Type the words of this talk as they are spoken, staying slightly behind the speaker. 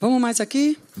Vamos mais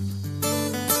aqui?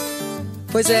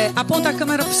 Pois é, aponta a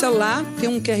câmera pro celular, tem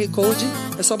um QR Code.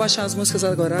 É só baixar as músicas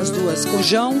agora, as duas, com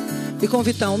João e com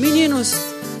Vitão. Meninos,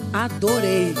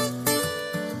 adorei.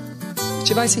 A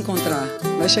gente vai se encontrar,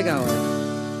 vai chegar a hora.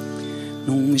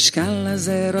 Numa escala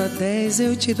 0 a 10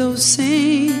 eu te dou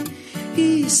 100.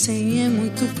 E 100 é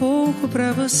muito pouco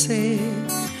pra você.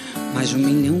 Mais de 1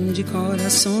 milhão de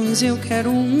corações eu quero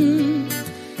um.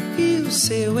 E o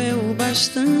seu é o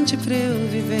bastante pra eu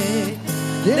viver.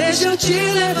 Deixa eu te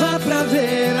levar pra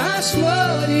ver as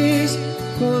flores,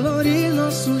 colorir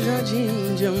nosso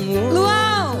jardim de amor.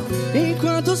 Luan!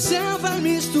 Enquanto o céu vai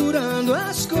misturando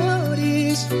as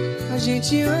cores, a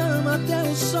gente ama até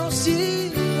o sol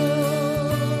se for.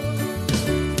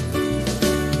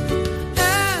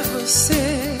 É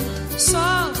você,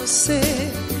 só você,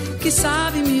 que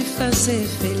sabe me fazer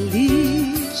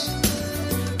feliz.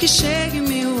 Que chega em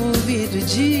meu ouvido e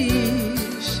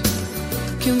diz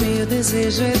que o meu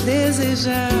desejo é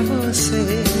desejar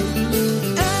você.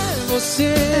 É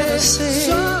você,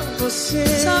 só você,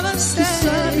 que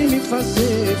sabe me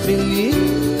fazer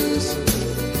feliz.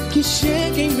 Que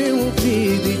chega em meu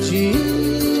ouvido e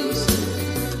diz: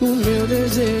 o meu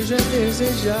desejo é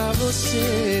desejar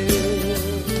você.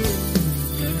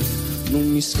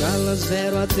 Numa escala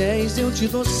 0 a 10 eu te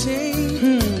dou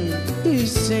 100. E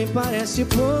 100 parece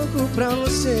pouco pra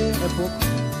você. É pouco.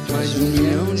 Mais de 1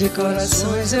 milhão de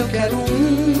corações eu quero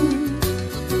um.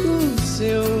 O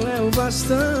seu é o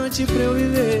bastante pra eu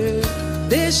viver.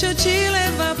 Deixa eu te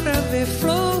levar pra ver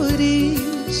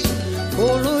flores,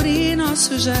 colorir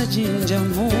nosso jardim de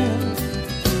amor.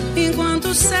 Enquanto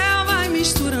o céu vai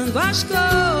misturando as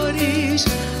cores,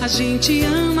 a gente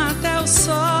ama até o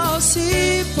sol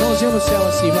se pôr. Mãozinha no céu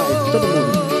assim, vai, todo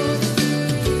mundo.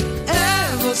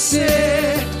 Você,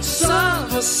 só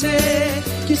você,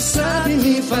 que sabe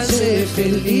me fazer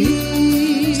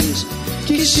feliz.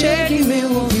 Que chega em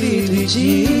meu ouvido e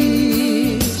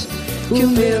diz que o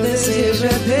meu desejo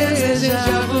é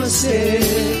desejar você.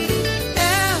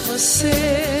 É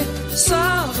você,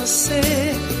 só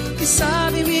você, que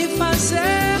sabe me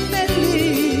fazer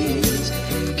feliz.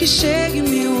 Que chega em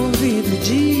meu ouvido e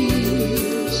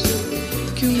diz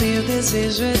que o meu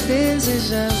desejo é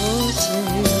desejar você.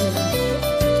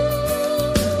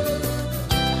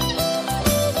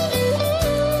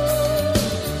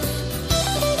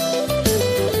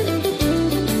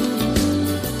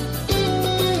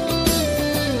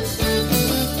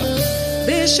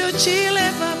 Deixa eu te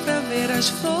levar pra ver as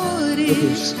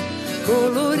flores,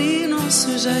 colorir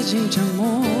nosso jardim de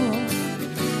amor.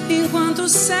 Enquanto o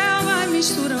céu vai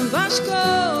misturando as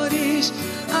cores,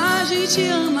 a gente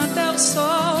ama até o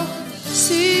sol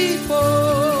se pôr.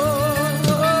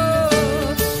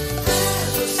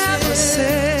 É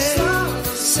você,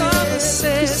 só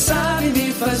você, que sabe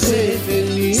me fazer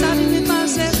feliz. Sabe me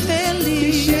fazer feliz.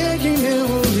 Que chega em meu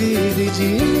ouvido e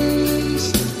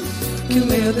diz que o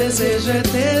meu desejo é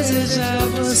desejar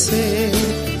você.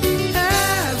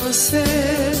 É você,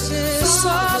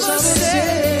 só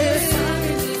você,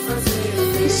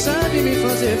 que sabe me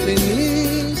fazer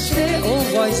feliz. Oh,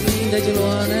 voz linda de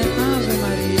Luan, né? Ave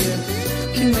Maria.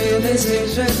 Que o meu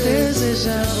desejo é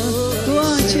desejar você.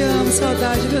 Luan, te amo,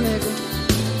 saudade, viu, nego?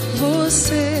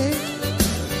 Você,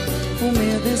 o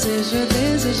meu desejo é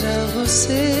desejar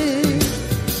você.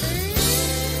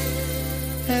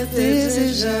 É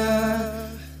desejar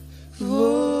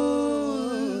você.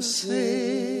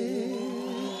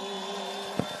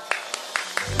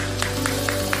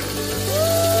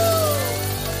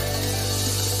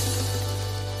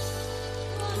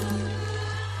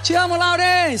 Te amo,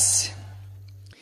 Laurence.